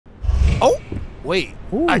Wait.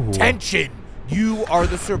 Ooh. Attention. You are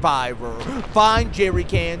the survivor. Find jerry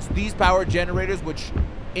cans. These power generators, which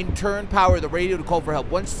in turn power the radio to call for help.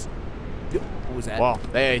 Once... What was that? Well,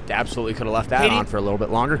 they absolutely could have left that Hayden? on for a little bit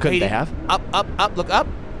longer, couldn't Hayden? they have? Up, up, up. Look up.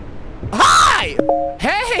 Hi!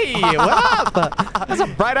 Hey, what up? That's a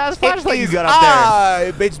bright-ass flashlight you got up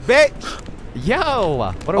Hi, bitch. there.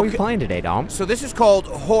 Yo, what are we playing today, Dom? So this is called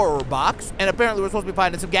Horror Box, and apparently we're supposed to be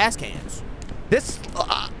finding some gas cans. This,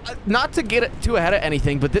 not to get it too ahead of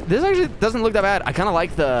anything, but this actually doesn't look that bad. I kind of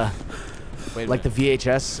like the, the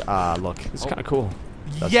VHS look. It's kind of cool.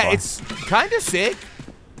 Yeah, it's kind of sick.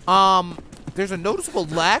 There's a noticeable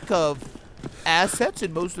lack of assets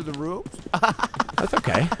in most of the rooms. That's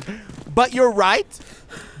okay. But you're right.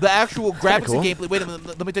 The actual graphics cool. and gameplay. Wait a minute.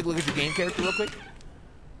 Let me take a look at your game character real quick.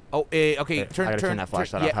 Oh, okay. I gotta turn that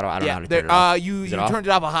flashlight off. I don't know how to there, turn it off. You turned it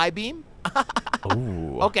off a high beam.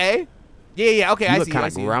 Ooh. Okay. Yeah. Okay, You I look see. kind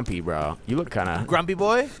of grumpy, bro. You look kind of Grumpy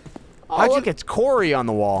boy. Oh, look, it's Corey on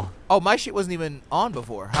the wall. Oh, my shit wasn't even on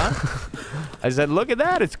before, huh? I said, look at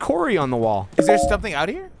that. It's Corey on the wall. Is there something out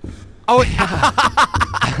here? Oh,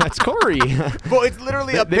 that's Corey. Well, it's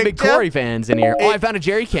literally a They're big Corey fans in here. Oh, I found a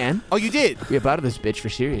jerry can. Oh, you did? We have out of this bitch for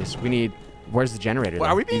serious. We need... Where's the generator?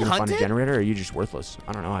 Well, are we being you gonna hunted? find a generator, or are you just worthless?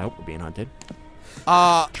 I don't know. I hope we're being hunted.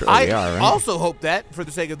 Surely we are, right? also hope that for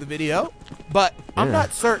the sake of the video, but I'm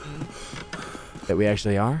not certain that we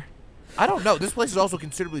actually are. I don't know. This place is also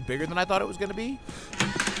considerably bigger than I thought it was going to be.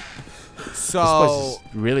 So this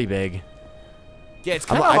place is really big. Yeah, it's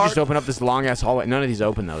kind of hard. I just opened up this long ass hallway. None of these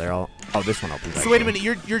open though. They're all. Oh, this one opens. So wait a minute.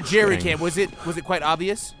 Your jerry can was it quite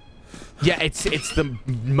obvious? Yeah, it's the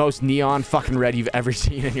most neon fucking red you've ever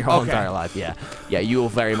seen in your whole entire life. Yeah, you will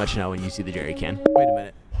very much know when you see the jerry can. Wait a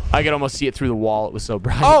minute. I could almost see it through the wall. It was so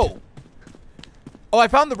bright. Oh, I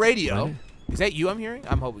found the radio. What? Is that you I'm hearing?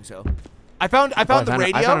 I'm hoping so. I found the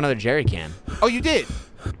radio. I found another jerry can. Oh, you did?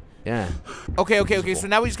 Yeah. Okay. So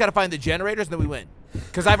now we just gotta find the generators and then we win.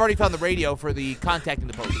 Because I've already found the radio for the contacting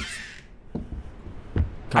the police.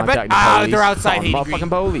 I bet they're outside Hayden Green. Motherfucking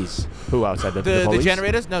police. Who outside the police? The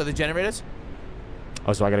generators? No, the generators.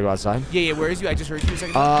 Oh, so I gotta go outside? Yeah. Where is you? I just heard you a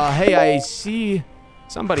second ago. Hey, I see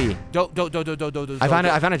somebody. Don't.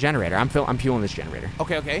 I found a generator. I'm fueling this generator.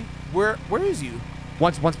 Okay. Where is you?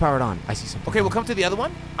 Once powered on, I see something. Okay, we'll come to the other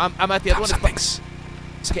one. I'm at the other one. Something's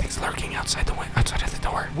lurking outside of the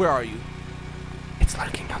door. Where are you? It's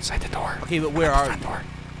lurking outside the door. Okay, but where are you? Door.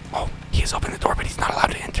 Oh, he has opened the door, but he's not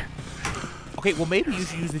allowed to enter. Okay, well maybe you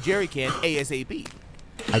should use the jerry can ASAP.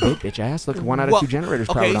 I did, bitch ass. Look, 1 out of 2 generators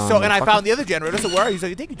powered on. Okay, so and I found the other generator. So where are you? So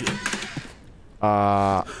you take it to it?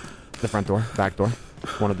 The front door, back door,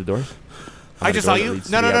 one of the doors. I just saw you.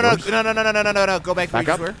 No. Go back where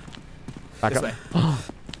you were. Back up.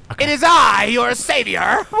 Okay. It is I, your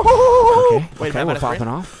savior. Okay. Wait a minute, we're popping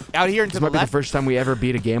off. Out here into the left. This might be the first time we ever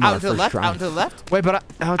beat a game on our first try. Out to the left. Wait, but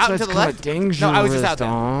out to the left. Dangerous, no, I was just out there.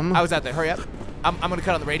 Dom. I was out there. Hurry up. I'm gonna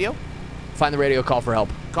cut on the radio. Find the radio. Call for help.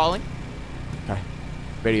 Calling. Okay.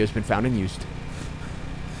 Radio's been found and used.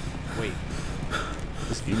 Wait.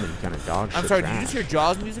 This demon kind of dog shit. I'm sorry. Did you just hear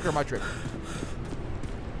Jaws music or am I tripping?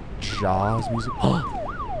 Jaws music.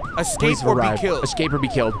 Escape or be killed. Escape or be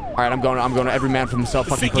killed. All right, I'm going to every man for himself.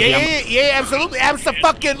 Fucking yeah, absolutely,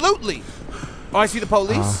 abso-fucking-lutely. Oh, I see the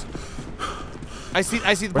police. I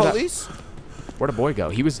see the police. Where'd the boy go?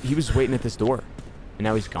 He was waiting at this door, and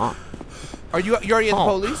now he's gone. Are you already at the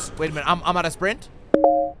police? Wait a minute, I'm out of sprint.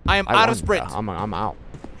 I am out of sprint. I'm out.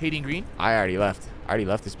 Hayden Green. I already left.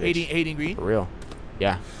 This bitch. Hayden Green. For real.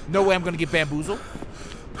 Yeah. No way I'm gonna get bamboozled.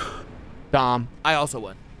 Dom. I also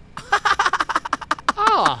won.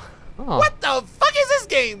 Oh. What the fuck is this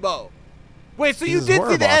game, Bo? Wait, so you did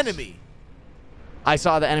see the enemy? I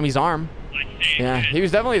saw the enemy's arm. Yeah, he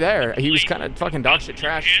was definitely there. He was kind of fucking dog shit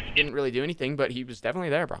trash. Didn't really do anything, but he was definitely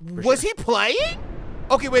there, bro. Was he playing?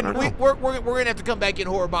 Okay, wait, we're gonna have to come back in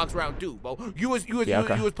Horror Box round 2, Bo. You was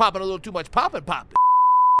popping a little too much popping.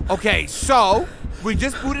 Okay, so we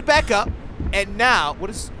just booted back up, and now what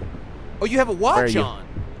is? Oh, you have a watch on.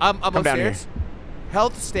 I'm upstairs.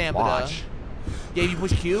 Health, stamina. Watch. Yeah, you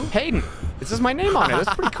push Q. Hayden. It says my name on it.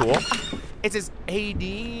 That's pretty cool. It says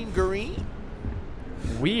Hayden Green.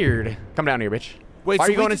 Weird. Come down here, bitch. Wait, why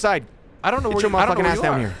are you going inside? I don't know where you are. Get your motherfucking ass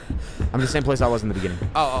down here. I'm the same place I was in the beginning.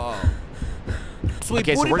 So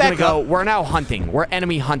okay, so we're gonna go. We're now hunting. We're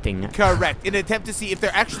enemy hunting. Correct. In an attempt to see if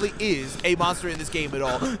there actually is a monster in this game at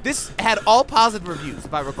all. This had all positive reviews,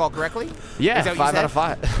 if I recall correctly. Yeah, 5 out of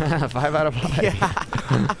 5. 5 out of 5.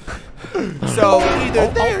 Yeah. So either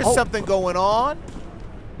there's something going on.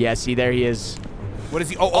 Yeah, see, there he is. What is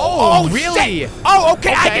he? Oh, really? Shit. Oh,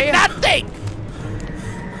 okay. I did not think.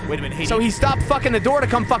 Wait a minute, Hayden. So he stopped fucking the door to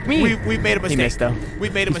come fuck me. We made a mistake. He missed, though. We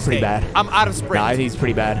made a mistake. Pretty bad. I'm out of sprint. Nah, I think he's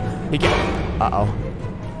pretty bad. He can. Uh-oh.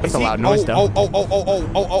 That's a loud noise, though.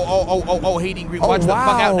 Oh, Hayden Green. Watch the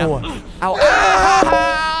fuck out now. Ow.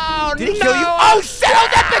 Ow. Did he kill you? Oh, shit. Oh,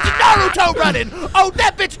 that bitch is Naruto running. Oh,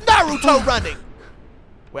 that bitch Naruto running.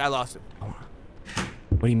 Wait, I lost him.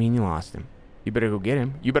 What do you mean you lost him? You better go get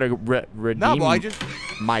him. You better redeem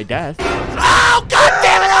my death. Oh, god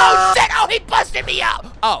damn it! Oh, shit! Oh, he busted me out!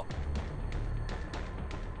 Oh.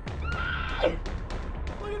 Look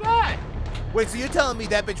at that! Wait, so you're telling me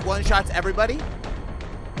that bitch one-shots everybody?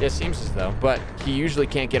 It seems as though, but he usually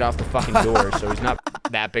can't get off the fucking door, so he's not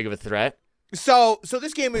that big of a threat. So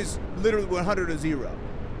this game is literally 100 or 0.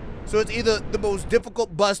 So it's either the most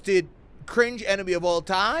difficult, busted, cringe enemy of all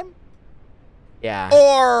time, yeah,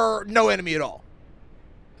 or no enemy at all.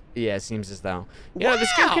 Yeah, it seems as though. Yeah, this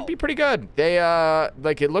game could be pretty good. They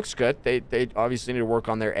like it looks good. They obviously need to work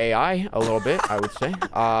on their AI a little bit, I would say.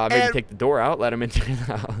 Maybe take the door out, let them into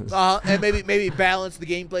the house. And maybe balance the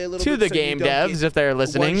gameplay a little bit. To the game devs, if they're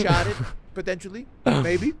listening. One-shotted, potentially,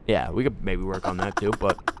 maybe. Yeah, we could maybe work on that too,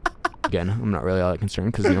 but again, I'm not really all that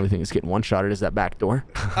concerned because the only thing that's getting one-shotted is that back door.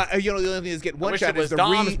 You know, the only thing that's getting one-shotted is the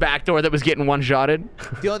Dom's back door that was getting one-shotted.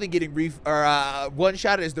 The only thing getting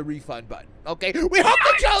one-shotted is the refund button. Okay, we hope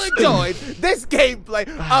that y'all enjoyed this gameplay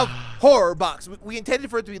of Horror Box. We intended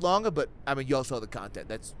for it to be longer, but I mean, y'all saw the content.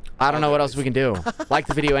 That's I don't know what else we can do. Like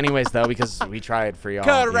the video anyways, though, because we tried for y'all.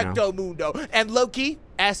 Correcto mundo. And low-key,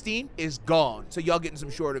 Asteen is gone. So y'all getting some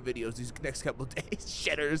shorter videos these next couple of days.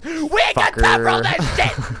 Shitters. We ain't got time for all that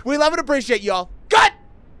shit. We love and appreciate y'all. Good.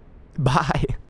 Bye.